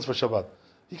the meals for Shabbat,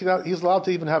 he's allowed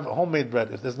to even have homemade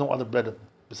bread if there's no other bread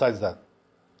besides that,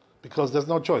 because there's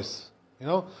no choice,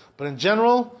 But in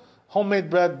general, homemade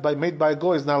bread made by a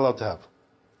goy is not allowed to have.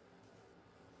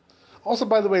 Also,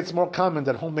 by the way, it's more common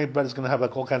that homemade bread is going to have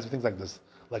like all kinds of things like this,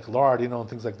 like lard, and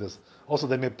things like this. Also,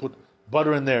 they may put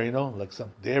butter in there, like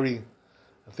some dairy,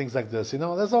 and things like this.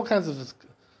 There's all kinds of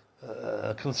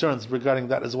concerns regarding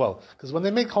that as well. Because when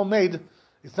they make homemade,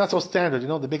 it's not so standard.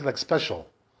 They make like special,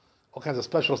 all kinds of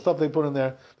special stuff they put in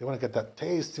there. They want to get that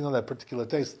taste, that particular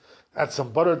taste. Add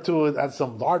some butter to it, add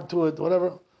some lard to it,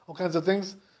 whatever, all kinds of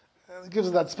things. And it gives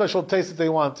it that special taste that they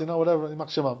want, whatever.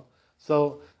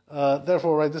 So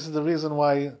therefore, right, this is the reason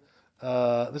why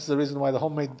the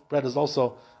homemade bread is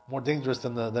also more dangerous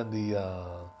than the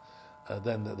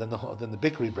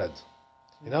bakery bread.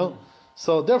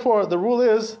 So therefore, the rule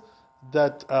is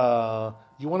that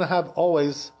you want to have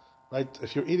always, right,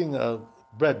 if you're eating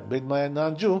bread made by a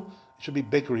non-Jew, it should be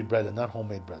bakery bread and not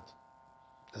homemade bread.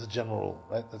 As a general rule,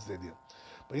 right? That's the idea.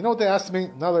 But what they asked me,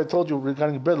 now that I told you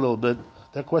regarding bread a little bit,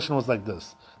 their question was like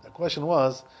this. Their question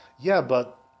was,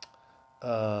 but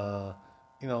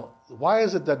why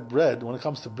is it that bread, when it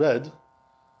comes to bread,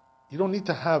 you don't need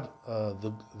to have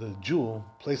the Jew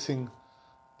placing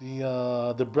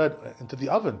the bread into the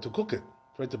oven to cook it,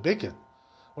 right, to bake it.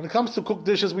 When it comes to cooked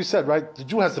dishes, we said, right, the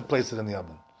Jew has to place it in the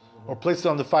oven or place it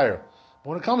on the fire. But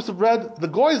when it comes to bread, the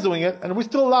goy is doing it, and we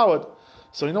still allow it.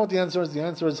 So you know what the answer is? The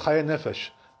answer is chayei nefesh.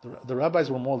 The rabbis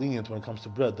were more lenient when it comes to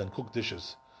bread than cooked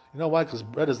dishes. You know why? Because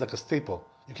bread is like a staple.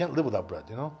 You can't live without bread,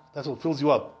 That's what fills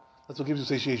you up. That's what gives you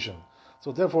satiation.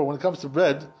 So therefore, when it comes to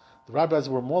bread, the rabbis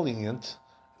were more lenient.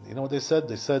 You know what they said?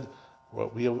 They said,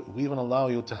 well, we even allow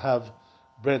you to have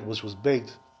bread which was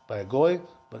baked by a goy,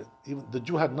 but even the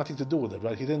Jew had nothing to do with it,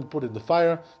 right? He didn't put it in the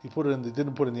fire, he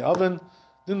didn't put it in the oven,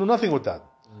 didn't do nothing with that.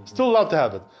 Still allowed to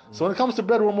have it. So when it comes to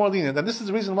bread, we're more lenient. And this is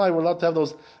the reason why we're allowed to have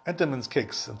those Entenmann's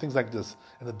cakes and things like this,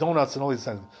 and the donuts and all these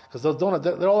things. Because those donuts,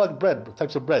 they're all like bread,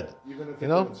 types of bread. Even if it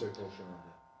doesn't say kosher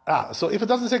on it. So if it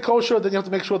doesn't say kosher, then you have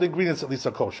to make sure the ingredients at least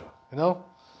are kosher. You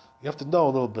have to know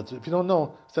a little bit. If you don't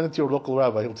know, send it to your local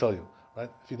rabbi, he'll tell you, right?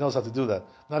 If he knows how to do that.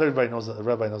 Not everybody knows that, a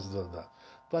rabbi knows how to do that.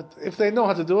 But if they know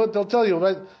how to do it, they'll tell you,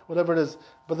 right? Whatever it is.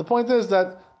 But the point is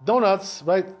that donuts,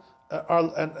 right,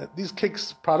 and these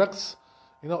cakes products,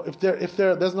 if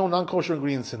there's no non-kosher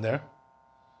ingredients in there,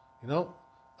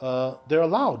 they're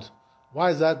allowed.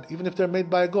 Why is that? Even if they're made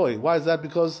by a goy. Why is that?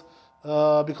 Because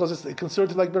it's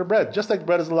considered like bread. Just like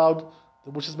bread is allowed,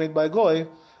 which is made by a goy.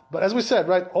 But as we said,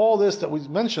 right, all this that we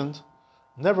mentioned,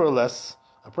 nevertheless,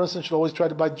 a person should always try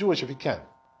to buy Jewish if he can.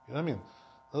 You know what I mean?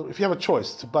 If you have a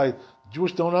choice to buy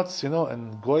Jewish donuts,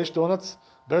 and goyish donuts,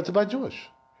 better to buy Jewish,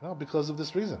 because of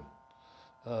this reason.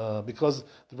 Because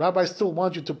the rabbis still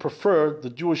want you to prefer the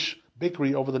Jewish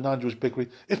bakery over the non-Jewish bakery,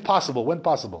 if possible, when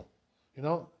possible. If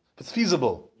it's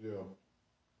feasible. Yeah.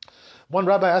 One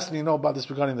rabbi asked me, about this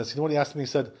regarding this. You know what he asked me? He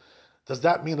said, does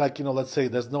that mean let's say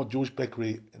there's no Jewish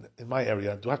bakery in my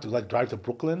area. Do I have to drive to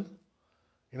Brooklyn,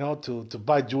 to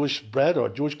buy Jewish bread or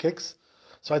Jewish cakes?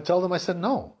 So I tell them, I said,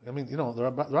 no. I mean,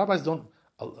 the rabbis don't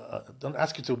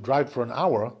ask you to drive for an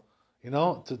hour,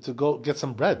 to go get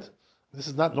some bread. This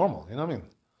is not normal. You know what I mean?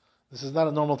 This is not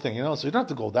a normal thing. So you don't have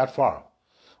to go that far.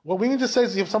 What we need to say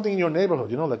is you have something in your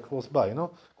neighborhood, like close by,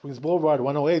 Queens Boulevard,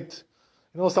 108,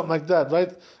 something like that,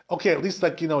 right? Okay, at least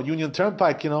like, Union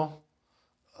Turnpike,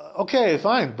 okay,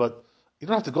 fine, but you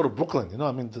don't have to go to Brooklyn,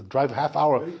 to drive half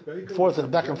hour forth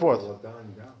and back and forth.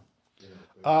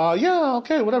 Yeah,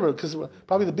 okay, whatever, because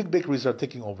probably the big bakeries are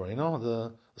taking over,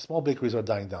 the small bakeries are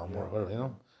dying down more, whatever,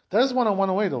 There is one on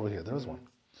 108 over here, there is one.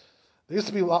 There used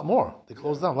to be a lot more. They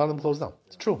closed down, a lot of them closed down.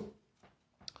 It's true.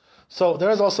 So there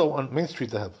is also on Main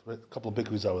Street they have a couple of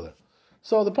bakeries over there.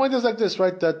 So the point is like this,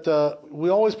 right, that we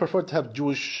always prefer to have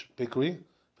Jewish bakery,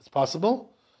 if it's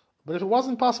possible. But if it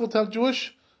wasn't possible to have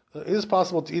Jewish, it is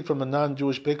possible to eat from a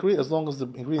non-Jewish bakery as long as the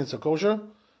ingredients are kosher,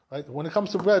 right? When it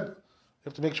comes to bread, you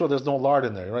have to make sure there's no lard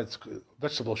in there, right? It's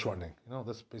vegetable shortening,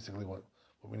 that's basically what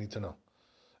we need to know.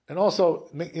 And also,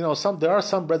 there are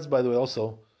some breads, by the way,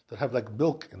 also, that have like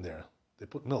milk in there. They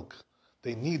put milk.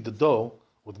 They knead the dough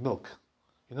with milk.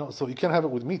 So you can't have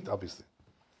it with meat, obviously.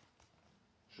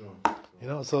 Sure.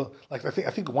 So like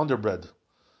I think Wonder Bread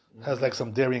has like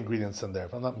some dairy ingredients in there,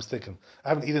 if I'm not mistaken. I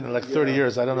haven't eaten it in like 30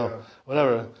 years. I don't know.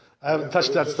 Whatever. I haven't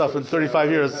touched that stuff in 35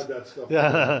 years.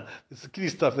 Yeah, it's the kiddie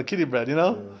stuff, the kiddie bread.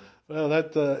 Yeah. Well,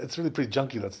 that it's really pretty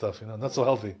junky. That stuff. Not so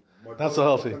healthy. Not so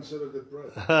healthy.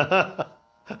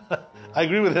 I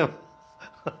agree with him.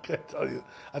 Okay, I tell you.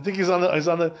 I think he's on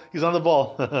the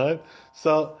ball. Right?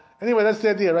 So. Anyway, that's the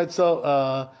idea, right? So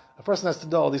a person has to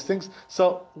know all these things.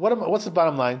 So what's the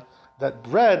bottom line? That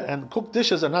bread and cooked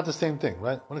dishes are not the same thing,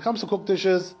 right? When it comes to cooked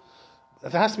dishes,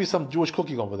 there has to be some Jewish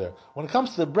cooking over there. When it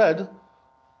comes to the bread,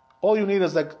 all you need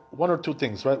is like one or two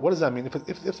things, right? What does that mean?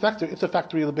 If the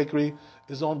factory or the bakery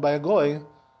is owned by a goy,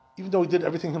 even though he did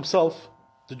everything himself,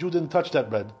 the Jew didn't touch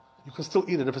that bread. You can still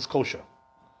eat it if it's kosher.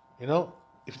 If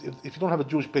you don't have a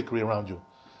Jewish bakery around you.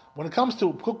 When it comes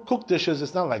to cooked dishes,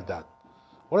 it's not like that.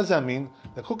 What does that mean?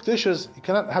 The cooked dishes, you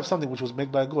cannot have something which was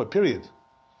made by a goy, period.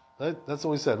 Right? That's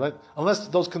what we said, right? Unless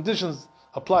those conditions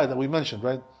apply that we mentioned,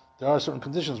 right? There are certain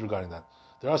conditions regarding that.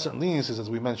 There are certain leniencies, as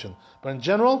we mentioned. But in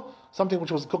general, something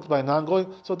which was cooked by a non-goy,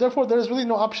 so therefore there is really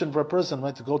no option for a person,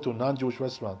 right, to go to a non-Jewish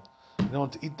restaurant,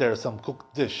 to eat there some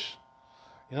cooked dish.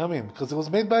 You know what I mean? Because it was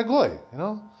made by a goy,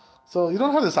 So you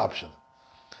don't have this option.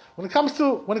 When it comes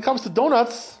to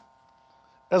donuts,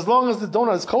 as long as the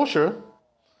donut is kosher,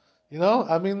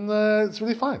 it's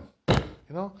really fine.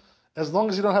 As long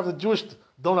as you don't have the Jewish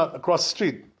donut across the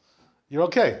street, you're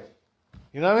okay.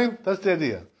 You know what I mean? That's the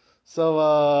idea. So,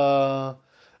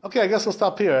 okay, I guess we'll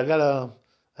stop here. I gotta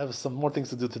have some more things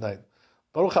to do tonight.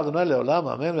 Baruch Adonai le'olam,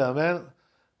 amen ve'amen.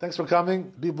 Thanks for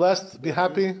coming. Be blessed. Be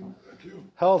happy. Thank you.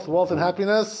 Health, wealth, and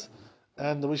happiness.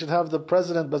 And we should have the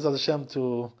president, Bezat Hashem,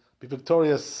 to be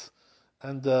victorious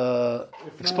and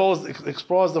expose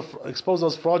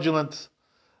those fraudulent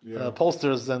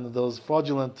pollsters and those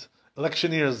fraudulent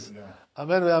electioneers.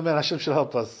 Amen, amen. Hashem should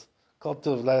help us. Kol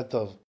tov, Laila tov.